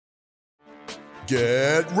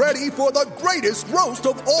Get ready for the greatest roast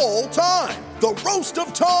of all time, the Roast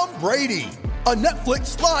of Tom Brady, a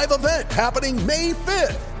Netflix live event happening May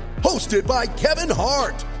 5th. Hosted by Kevin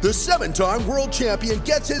Hart, the 7-time world champion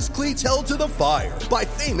gets his cleats held to the fire by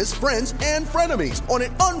famous friends and frenemies on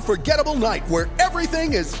an unforgettable night where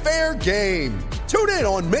everything is fair game. Tune in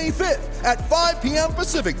on May 5th at 5 p.m.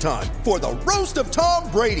 Pacific time for the Roast of Tom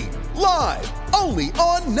Brady, live only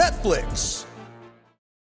on Netflix.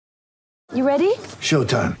 You ready?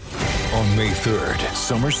 Showtime. On May 3rd,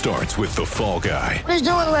 summer starts with The Fall Guy. Let's do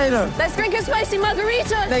it later. Let's drink a spicy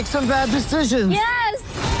margarita. Make some bad decisions. Yes!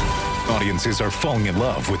 Audiences are falling in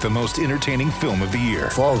love with the most entertaining film of the year.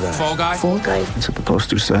 Fall Guy. Fall Guy? Fall guy. That's what the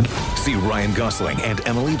poster said. See Ryan Gosling and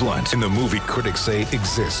Emily Blunt in the movie critics say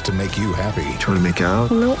exists to make you happy. Trying to make it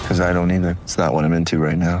out? Nope. Because I don't either. It's not what I'm into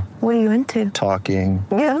right now. What are you into? Talking.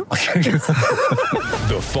 Yeah.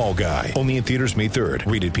 The Fall Guy. Only in theaters May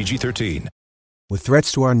 3rd. Rated PG-13. With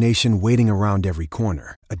threats to our nation waiting around every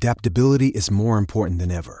corner, adaptability is more important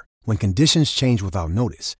than ever. When conditions change without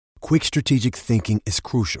notice, quick strategic thinking is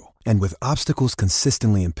crucial. And with obstacles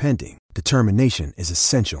consistently impending, determination is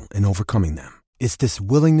essential in overcoming them. It's this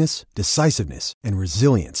willingness, decisiveness, and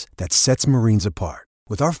resilience that sets Marines apart.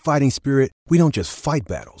 With our fighting spirit, we don't just fight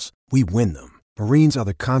battles, we win them. Marines are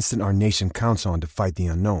the constant our nation counts on to fight the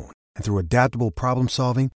unknown. And through adaptable problem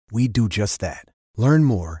solving, we do just that. Learn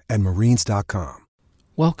more at marines.com.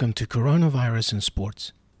 Welcome to Coronavirus in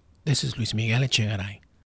Sports. This is Luis Miguel Echegaray.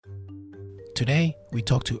 Today, we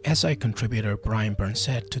talk to SI contributor Brian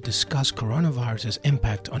Burnset to discuss coronavirus's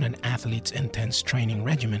impact on an athlete's intense training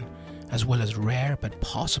regimen, as well as rare but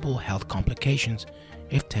possible health complications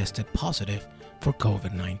if tested positive for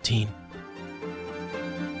COVID-19.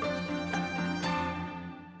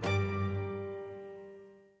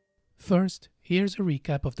 First, here's a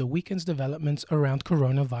recap of the weekend's developments around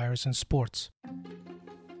coronavirus in sports.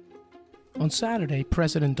 On Saturday,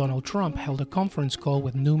 President Donald Trump held a conference call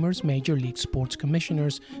with numerous Major League sports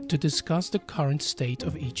commissioners to discuss the current state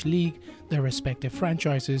of each league, their respective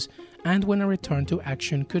franchises, and when a return to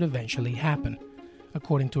action could eventually happen.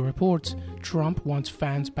 According to reports, Trump wants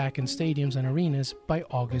fans back in stadiums and arenas by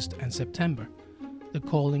August and September. The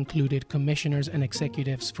call included commissioners and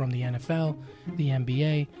executives from the NFL, the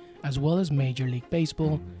NBA, as well as Major League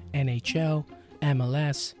Baseball, NHL,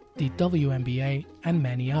 MLS, the WNBA, and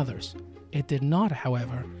many others. It did not,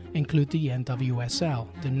 however, include the NWSL,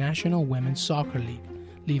 the National Women's Soccer League,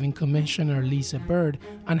 leaving Commissioner Lisa Bird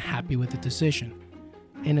unhappy with the decision.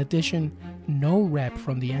 In addition, no rep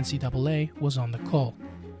from the NCAA was on the call.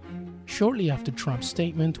 Shortly after Trump's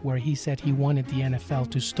statement, where he said he wanted the NFL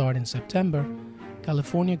to start in September,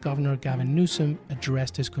 California Governor Gavin Newsom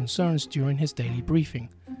addressed his concerns during his daily briefing.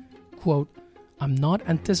 Quote, "I'm not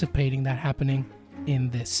anticipating that happening in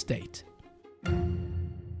this state."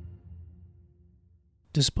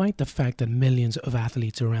 Despite the fact that millions of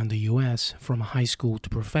athletes around the U.S., from high school to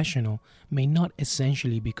professional, may not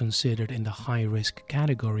essentially be considered in the high-risk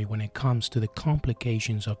category when it comes to the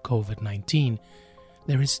complications of COVID-19,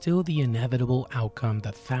 there is still the inevitable outcome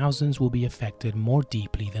that thousands will be affected more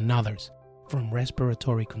deeply than others, from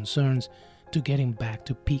respiratory concerns to getting back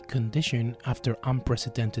to peak condition after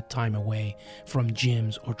unprecedented time away from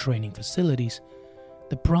gyms or training facilities.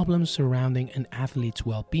 The problems surrounding an athlete's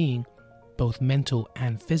well-being, both mental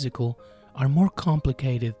and physical, are more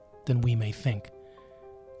complicated than we may think.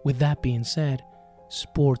 With that being said,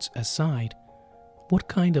 sports aside, what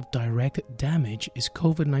kind of direct damage is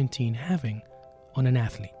COVID-19 having on an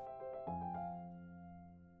athlete?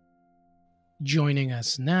 Joining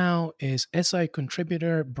us now is SI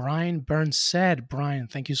contributor Brian Burnset. Brian,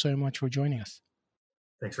 thank you so much for joining us.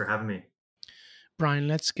 Thanks for having me. Brian,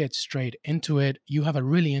 let's get straight into it. You have a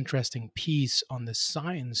really interesting piece on the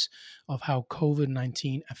science of how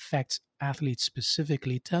COVID-19 affects athletes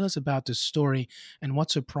specifically. Tell us about this story and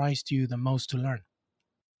what surprised you the most to learn.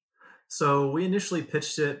 So we initially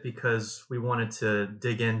pitched it because we wanted to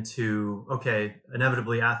dig into, okay,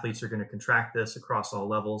 inevitably athletes are going to contract this across all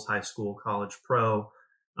levels, high school, college, pro.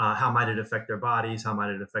 How might it affect their bodies? How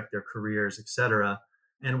might it affect their careers, et cetera?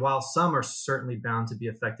 And while some are certainly bound to be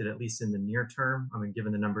affected, at least in the near term, I mean,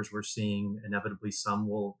 given the numbers we're seeing, inevitably some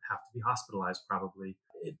will have to be hospitalized probably.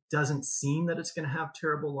 It doesn't seem that it's going to have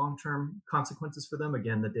terrible long-term consequences for them.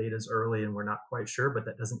 Again, the data is early and we're not quite sure, but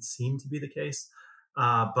that doesn't seem to be the case.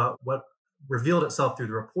 But what revealed itself through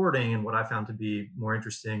the reporting and what I found to be more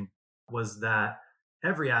interesting was that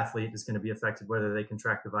every athlete is going to be affected whether they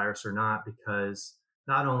contract the virus or not, because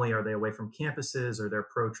not only are they away from campuses or their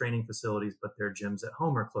pro training facilities, but their gyms at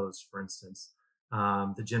home are closed, for instance.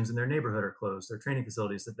 The gyms in their neighborhood are closed. Their training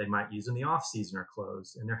facilities that they might use in the off season are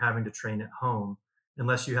closed, and they're having to train at home.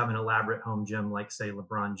 Unless you have an elaborate home gym like, say,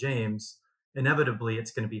 LeBron James, inevitably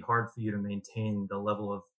it's going to be hard for you to maintain the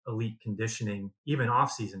level of elite conditioning, even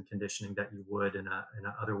off season conditioning, that you would in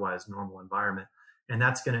an otherwise normal environment. And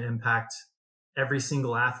that's going to impact every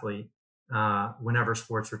single athlete whenever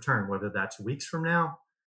sports return, whether that's weeks from now,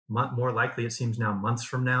 more likely it seems now months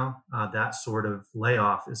from now. That sort of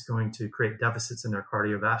layoff is going to create deficits in their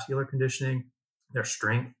cardiovascular conditioning, their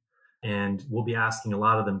strength, and we'll be asking a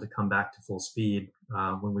lot of them to come back to full speed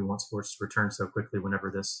when we want sports to return so quickly whenever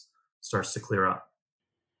this starts to clear up.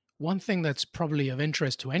 One thing that's probably of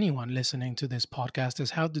interest to anyone listening to this podcast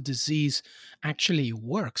is how the disease actually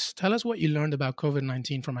works. Tell us what you learned about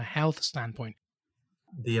COVID-19 from a health standpoint.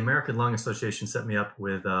 The American Lung Association set me up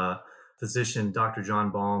with physician Dr.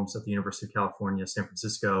 John Balmes at the University of California, San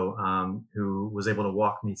Francisco, who was able to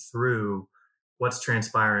walk me through what's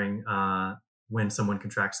transpiring when someone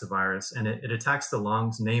contracts the virus. And it attacks the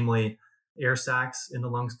lungs, namely air sacs in the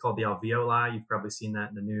lungs called the alveoli. You've probably seen that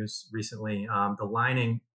in the news recently. The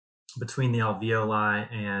lining between the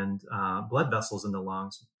alveoli and blood vessels in the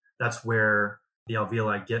lungs, that's where the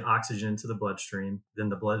alveoli get oxygen into the bloodstream. Then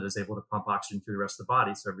the blood is able to pump oxygen through the rest of the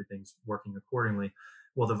body, so everything's working accordingly.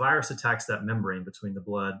 Well, the virus attacks that membrane between the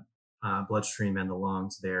bloodstream and the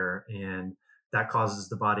lungs there, and that causes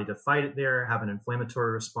the body to fight it there, have an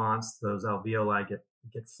inflammatory response. Those alveoli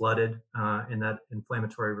get flooded in that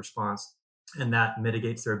inflammatory response, and that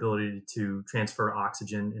mitigates their ability to transfer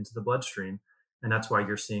oxygen into the bloodstream. And that's why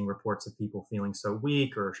you're seeing reports of people feeling so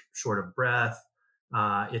weak or short of breath.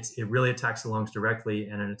 It really attacks the lungs directly,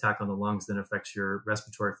 and an attack on the lungs then affects your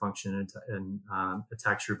respiratory function and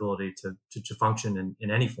attacks your ability to function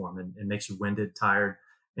in any form, and makes you winded, tired,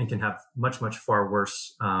 and can have much far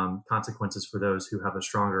worse consequences for those who have a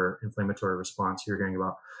stronger inflammatory response. You're hearing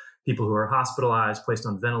about people who are hospitalized, placed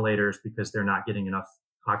on ventilators because they're not getting enough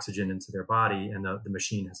oxygen into their body, and the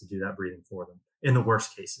machine has to do that breathing for them in the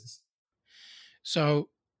worst cases. So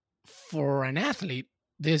for an athlete,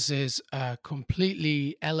 this is a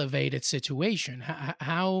completely elevated situation.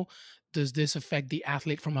 How does this affect the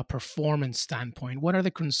athlete from a performance standpoint? What are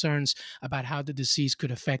the concerns about how the disease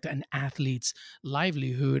could affect an athlete's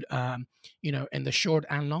livelihood, in the short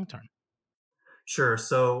and long term? Sure.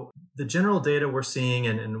 So the general data we're seeing,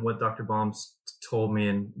 and what Dr. Balmes told me,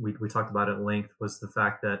 and we talked about at length, was the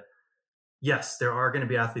fact that, yes, there are going to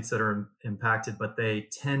be athletes that are impacted, but they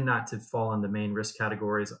tend not to fall in the main risk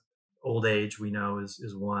categories. Old age, we know,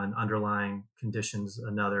 is one. Underlying conditions,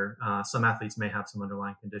 another. Some athletes may have some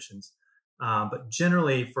underlying conditions. But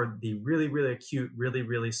generally, for the really, really acute, really,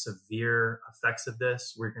 really severe effects of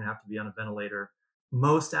this, we're going to have to be on a ventilator.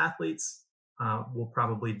 Most athletes will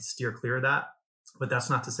probably steer clear of that, but that's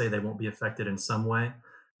not to say they won't be affected in some way.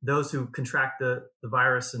 Those who contract the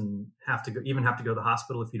virus and have to go to the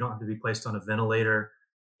hospital, if you don't have to be placed on a ventilator,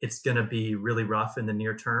 it's going to be really rough in the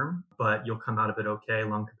near term, but you'll come out of it okay.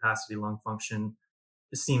 Lung capacity, lung function,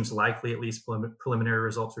 it seems likely, at least preliminary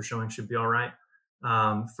results are showing, should be all right.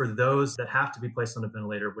 For those that have to be placed on a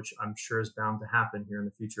ventilator, which I'm sure is bound to happen here in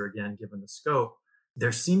the future, again, given the scope,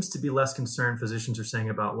 there seems to be less concern, physicians are saying,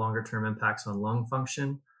 about longer term impacts on lung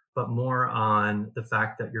function, but more on the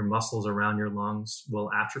fact that your muscles around your lungs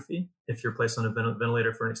will atrophy if you're placed on a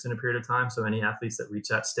ventilator for an extended period of time. So any athletes that reach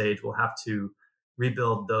that stage will have to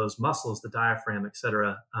rebuild those muscles, the diaphragm, et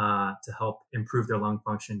cetera, to help improve their lung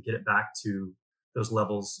function, get it back to those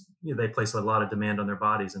levels. They place a lot of demand on their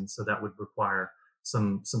bodies, and so that would require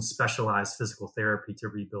some specialized physical therapy to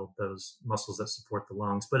rebuild those muscles that support the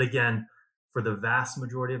lungs. But again, for the vast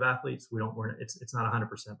majority of athletes, it's not 100%,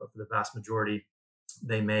 but for the vast majority,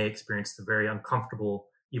 they may experience the very uncomfortable,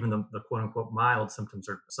 even the quote unquote mild symptoms,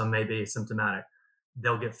 or some may be asymptomatic.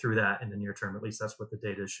 They'll get through that in the near term. At least that's what the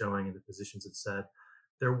data is showing, and the physicians have said.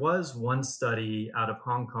 There was one study out of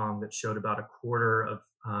Hong Kong that showed about a quarter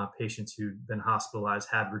of patients who'd been hospitalized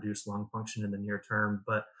had reduced lung function in the near term.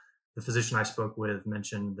 But the physician I spoke with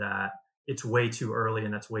mentioned that it's way too early,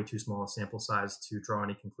 and that's way too small a sample size to draw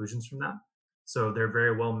any conclusions from that. So there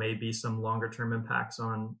very well may be some longer term impacts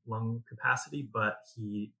on lung capacity, but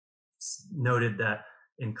he noted that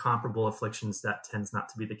in comparable afflictions, that tends not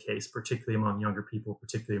to be the case, particularly among younger people,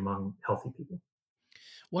 particularly among healthy people.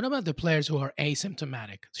 What about the players who are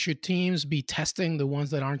asymptomatic? Should teams be testing the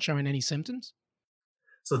ones that aren't showing any symptoms?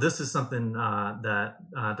 So this is something that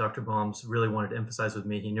Dr. Balmes really wanted to emphasize with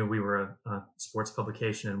me. He knew we were a sports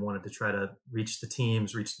publication and wanted to try to reach the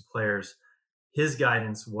teams, reach the players. His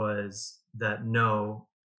guidance was that no,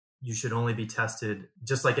 you should only be tested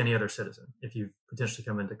just like any other citizen. If you've potentially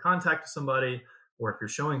come into contact with somebody, or if you're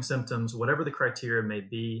showing symptoms, whatever the criteria may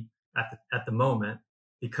be at the moment,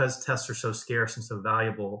 because tests are so scarce and so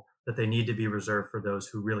valuable, that they need to be reserved for those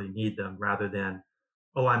who really need them, rather than,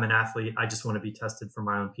 oh, I'm an athlete, I just want to be tested for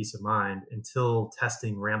my own peace of mind, until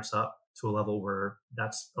testing ramps up to a level where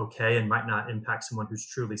that's okay and might not impact someone who's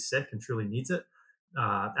truly sick and truly needs it.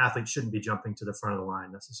 Athletes shouldn't be jumping to the front of the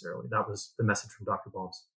line necessarily. That was the message from Dr.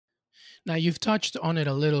 Balmes. Now, you've touched on it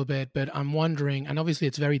a little bit, but I'm wondering, and obviously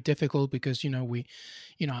it's very difficult because,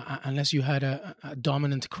 unless you had a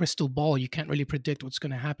dominant crystal ball, you can't really predict what's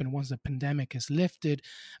going to happen once the pandemic is lifted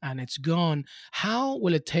and it's gone. How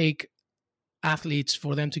will it take athletes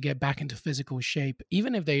for them to get back into physical shape,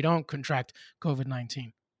 even if they don't contract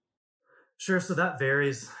COVID-19? Sure. So that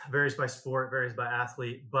varies by sport, varies by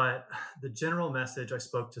athlete. But the general message, I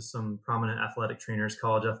spoke to some prominent athletic trainers,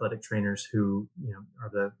 college athletic trainers who, are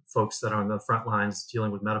the folks that are on the front lines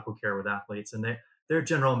dealing with medical care with athletes. And their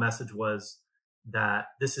general message was that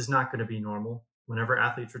this is not going to be normal. Whenever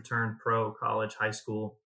athletes return, pro, college, high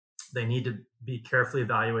school, they need to be carefully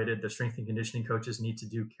evaluated. The strength and conditioning coaches need to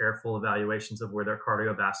do careful evaluations of where their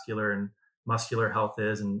cardiovascular and muscular health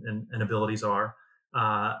is and abilities are.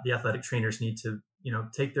 The athletic trainers need to,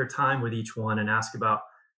 take their time with each one and ask about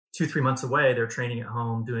 2-3 months away. They're training at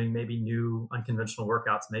home, doing maybe new unconventional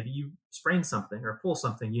workouts. Maybe you sprain something or pull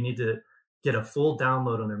something. You need to get a full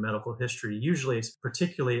download on their medical history. Usually,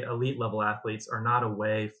 particularly elite level athletes are not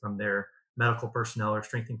away from their medical personnel or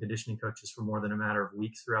strength and conditioning coaches for more than a matter of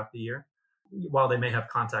weeks throughout the year. While they may have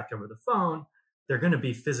contact over the phone, they're going to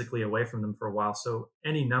be physically away from them for a while. So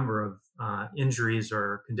any number of injuries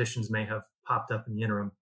or conditions may have popped up in the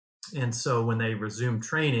interim. And so when they resume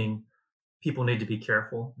training, people need to be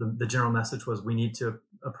careful. The general message was, we need to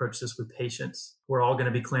approach this with patience. We're all going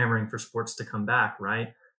to be clamoring for sports to come back,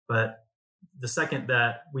 right? But the second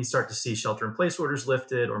that we start to see shelter-in-place orders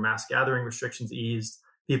lifted or mass gathering restrictions eased,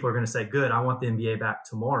 people are going to say, good, I want the NBA back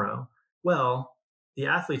tomorrow. Well, the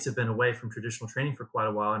athletes have been away from traditional training for quite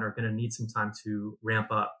a while and are going to need some time to ramp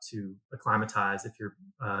up, to acclimatize if you're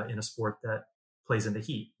in a sport that plays in the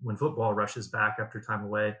heat. When football rushes back after time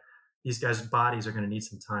away, these guys' bodies are going to need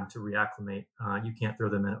some time to reacclimate. You can't throw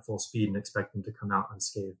them in at full speed and expect them to come out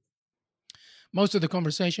unscathed. Most of the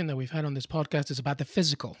conversation that we've had on this podcast is about the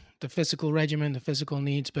physical regimen, the physical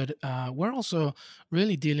needs, but we're also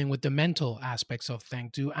really dealing with the mental aspects of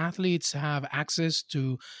things. Do athletes have access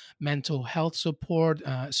to mental health support,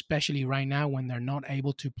 especially right now when they're not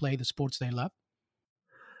able to play the sports they love?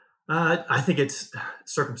 I think it's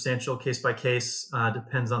circumstantial, case by case,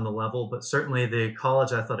 depends on the level, but certainly the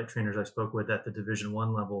college athletic trainers I spoke with at the Division I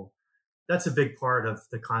level, that's a big part of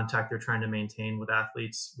the contact they're trying to maintain with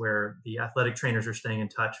athletes, where the athletic trainers are staying in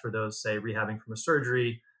touch for those, say, rehabbing from a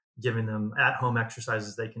surgery, giving them at-home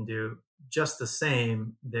exercises they can do. Just the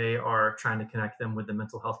same, they are trying to connect them with the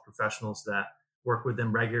mental health professionals that work with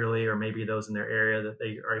them regularly, or maybe those in their area that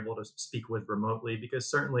they are able to speak with remotely, because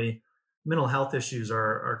certainly mental health issues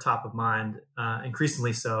are top of mind,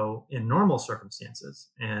 increasingly so in normal circumstances,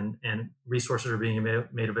 and resources are being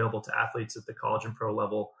made available to athletes at the college and pro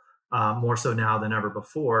level, more so now than ever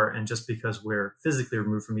before. And just because we're physically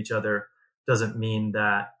removed from each other doesn't mean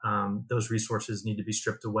that those resources need to be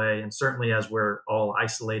stripped away. And certainly as we're all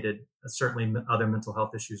isolated, certainly other mental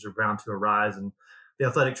health issues are bound to arise. And the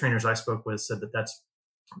athletic trainers I spoke with said that that's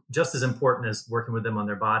just as important as working with them on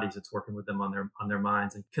their bodies. It's working with them on their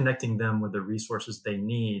minds and connecting them with the resources they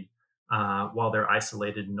need while they're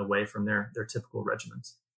isolated and away from their typical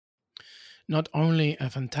regimens. Not only a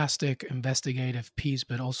fantastic investigative piece,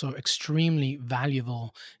 but also extremely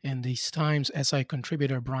valuable in these times. SI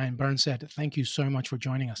contributor Brian Burnsett, thank you so much for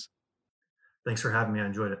joining us. Thanks for having me. I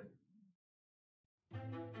enjoyed it.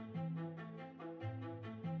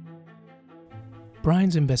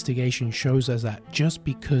 Brian's investigation shows us that just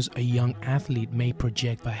because a young athlete may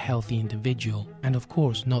project a healthy individual, and of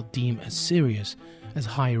course not deem as serious as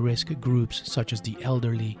high-risk groups such as the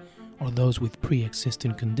elderly or those with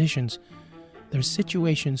pre-existing conditions, their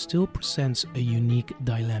situation still presents a unique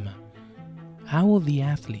dilemma. How will the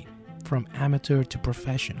athlete, from amateur to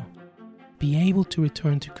professional, be able to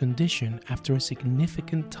return to condition after a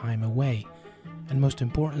significant time away? And most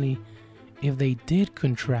importantly, if they did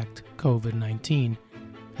contract COVID-19,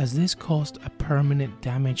 has this caused a permanent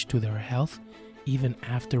damage to their health even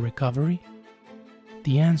after recovery?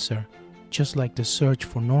 The answer, just like the search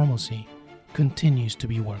for normalcy, continues to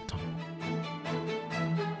be worked on.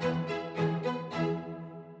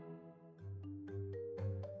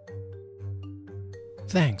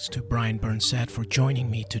 Thanks to Brian Burnsett for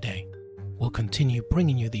joining me today. We'll continue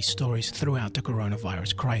bringing you these stories throughout the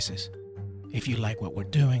coronavirus crisis. If you like what we're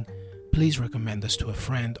doing, please recommend us to a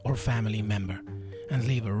friend or family member. and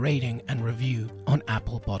leave a rating and review on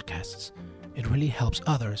Apple Podcasts. It really helps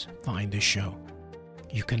others find the show.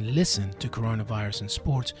 You can listen to Coronavirus in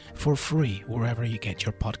Sports for free wherever you get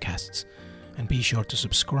your podcasts. And be sure to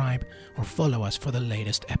subscribe or follow us for the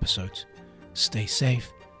latest episodes. Stay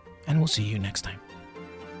safe, and we'll see you next time.